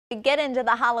Get into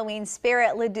the Halloween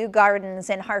spirit. Ladew Gardens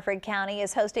in Harford County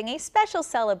is hosting a special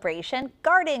celebration.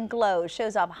 Garden Glow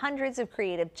shows off hundreds of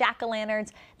creative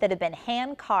jack-o'-lanterns that have been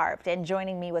hand-carved. And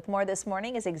joining me with more this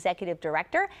morning is Executive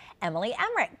Director Emily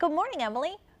Emerick. Good morning,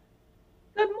 Emily.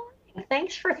 Good morning.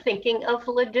 Thanks for thinking of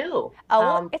Ladew.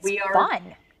 It's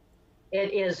fun.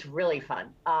 It is really fun.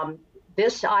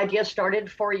 This idea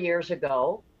started 4 years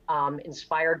ago.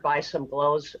 Inspired by some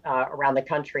glows around the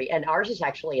country. And ours is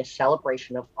actually a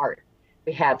celebration of art.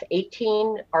 We have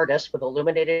 18 artists with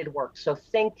illuminated work. So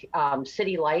think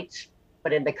city lights,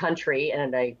 but in the country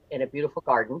and in a beautiful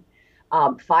garden.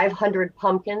 500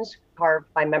 pumpkins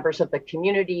carved by members of the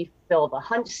community fill the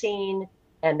hunt scene,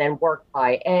 and then work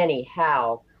by Annie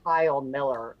Howe, Kyle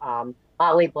Miller.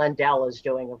 Molly Blendell is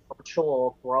doing a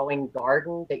virtual growing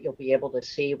garden that you'll be able to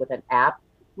see with an app.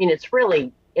 I mean, it's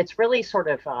really sort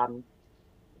of,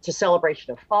 it's a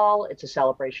celebration of fall, it's a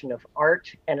celebration of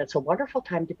art, and it's a wonderful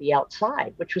time to be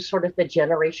outside, which was sort of the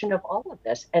generation of all of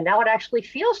this. And now it actually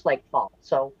feels like fall.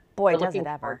 So boy, does it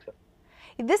ever.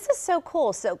 This is so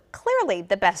cool. So clearly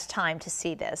the best time to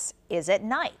see this is at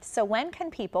night. So when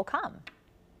can people come?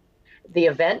 The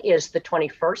event is the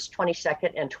 21st,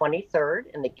 22nd, and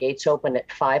 23rd, and the gates open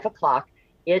at 5 o'clock.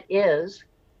 It is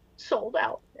sold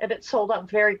out, and it sold out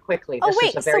very quickly. Oh,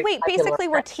 wait, so wait, basically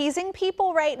we're teasing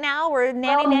people right now? We're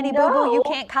nanny boo-boo, you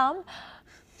can't come?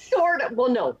 Sort of. Well,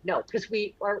 no, because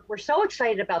we're so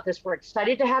excited about this. We're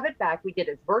excited to have it back. We did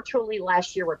it virtually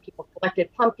last year where people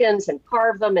collected pumpkins and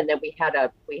carved them, and then we had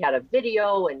a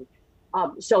video, and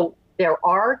so there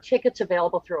are tickets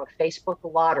available through a Facebook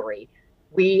lottery.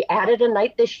 We added a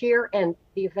night this year, and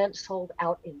the event sold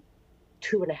out in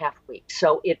 2.5 weeks.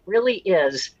 So it really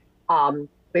is.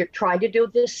 We're trying to do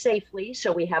this safely,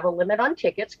 so we have a limit on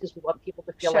tickets because we want people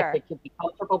to feel like they can be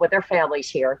comfortable with their families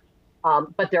here.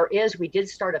 But we did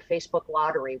start a Facebook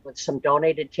lottery with some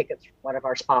donated tickets from one of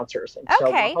our sponsors. And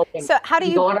okay, so how do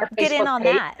you get in on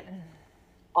that?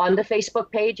 On the Facebook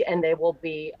page, and they will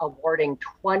be awarding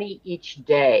 20 each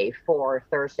day for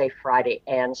Thursday, Friday,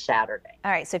 and Saturday.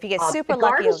 All right, so if you get super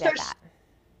lucky, you'll get that.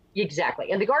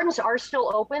 Exactly. And the gardens are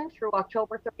still open through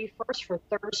October 31st for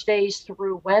Thursdays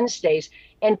through Wednesdays.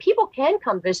 And people can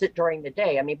come visit during the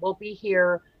day. I mean, we'll be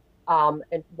here and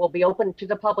we'll be open to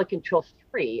the public until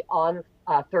 3 on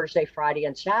Thursday, Friday,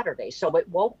 and Saturday. So it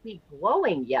won't be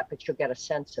glowing yet, but you'll get a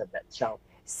sense of it.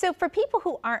 So for people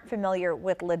who aren't familiar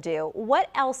with Ladew, what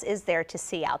else is there to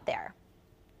see out there?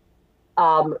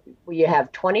 We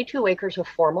have 22 acres of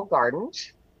formal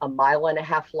gardens, a 1.5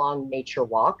 mile long nature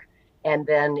walk. And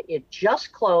then it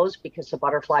just closed because the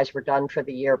butterflies were done for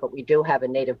the year, but we do have a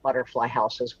native butterfly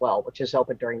house as well, which is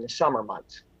open during the summer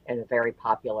months and a very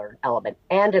popular element,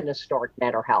 and an historic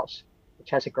manor house, which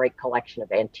has a great collection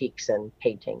of antiques and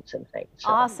paintings and things. So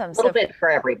awesome. A little bit for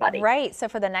everybody. Right. So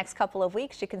for the next couple of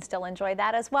weeks, you can still enjoy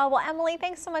that as well. Well, Emily,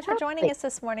 thanks so much for joining us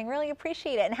this morning. Really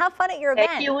appreciate it. And have fun at your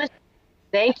event.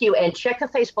 Thank you. And check the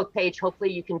Facebook page.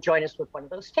 Hopefully you can join us with one of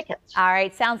those tickets. All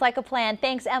right. Sounds like a plan.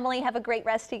 Thanks, Emily. Have a great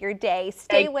rest of your day.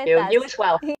 Stay with us. You as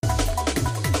well.